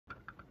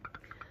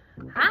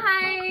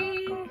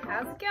Hi,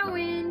 how's it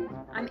going?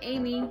 I'm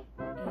Amy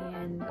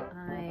and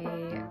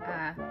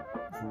I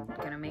was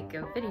gonna make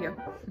a video.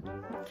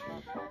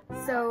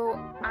 So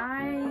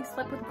I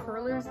slept with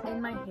curlers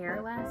in my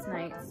hair last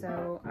night,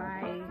 so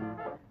I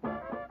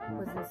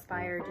was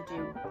inspired to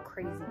do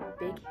crazy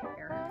big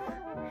hair.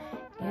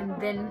 And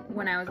then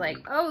when I was like,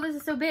 oh, this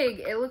is so big,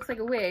 it looks like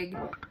a wig,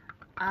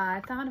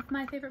 I thought of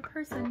my favorite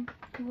person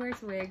who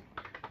wears a wig,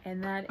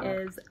 and that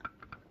is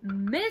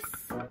Miss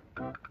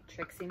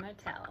Trixie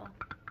Mattel.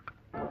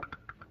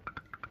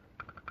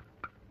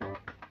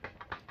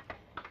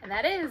 And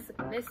that is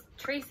Miss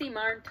Trixie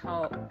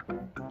Mattel.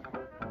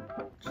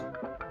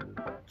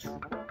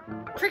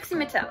 Trixie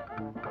Mattel.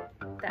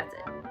 That's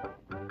it.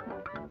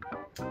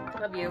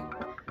 Love you.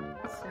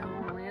 So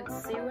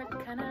let's see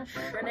what kind of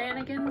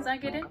shenanigans I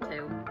get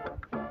into.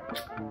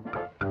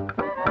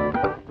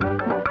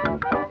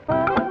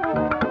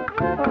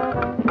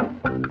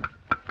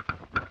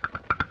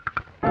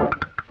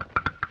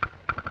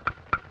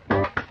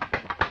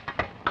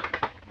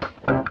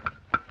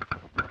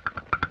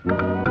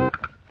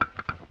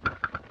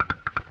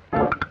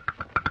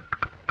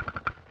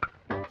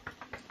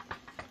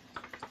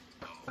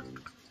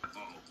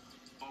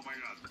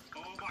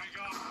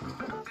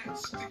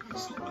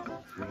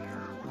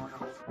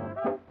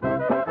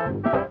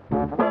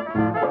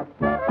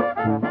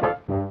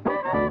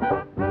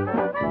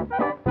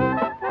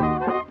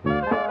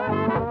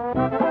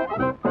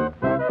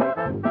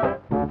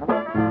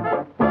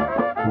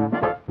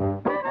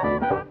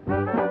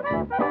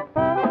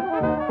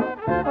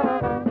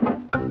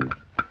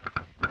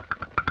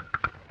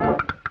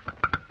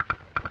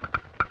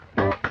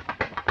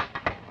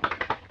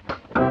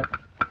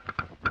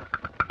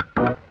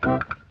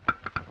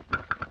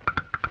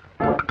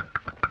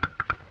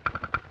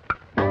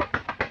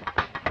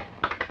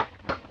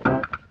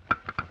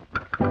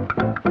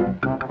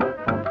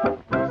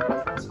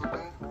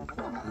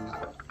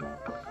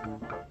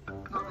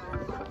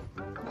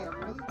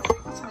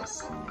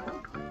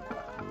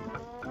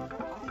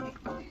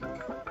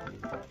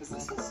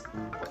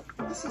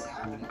 This is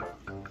happening.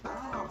 I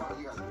don't know about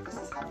you guys, but this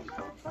is happening.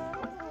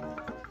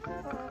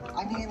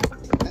 I mean,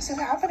 this is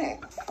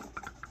happening.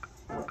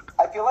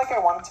 I feel like I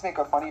wanted to make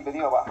a funny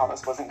video about how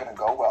this wasn't going to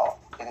go well,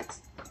 and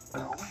it's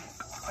going.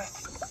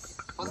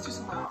 Let's do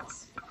something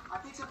else. I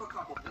picked up a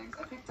couple things.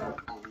 I picked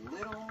up a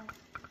little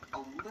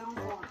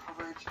more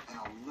coverage and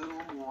a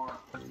little more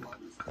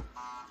fuzz.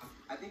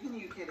 I think in the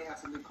UK they have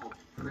something called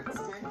Pritt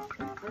stick.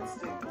 And Pritt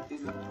stick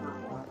is a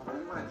purple. And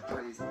then when I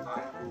phrase I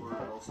or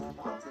most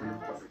wanted,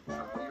 it's like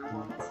chunkier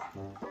ones.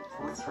 So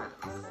let's try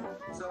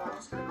this. So I'm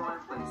just going to go ahead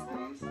and place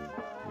these.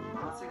 I'm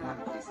not saying I have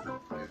a case of the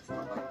Pritts,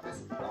 but like this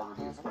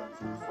already is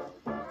crazy. So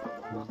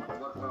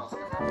what else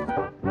can I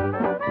have?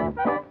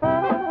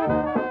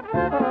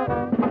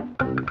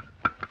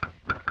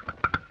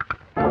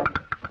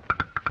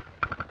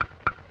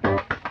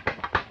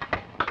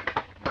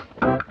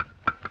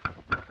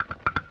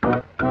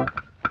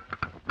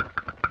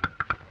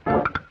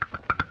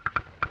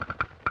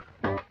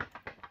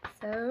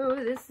 So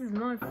this is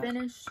my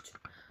finished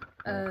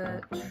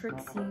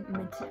Trixie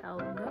Mattel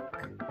look.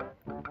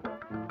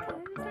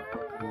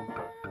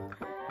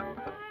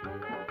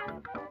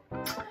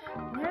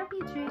 Love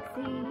you,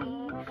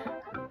 Trixie.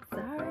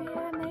 Sorry I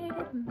made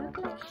it look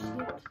like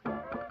shit.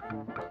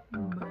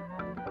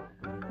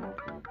 But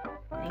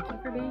thank you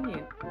for being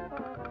you.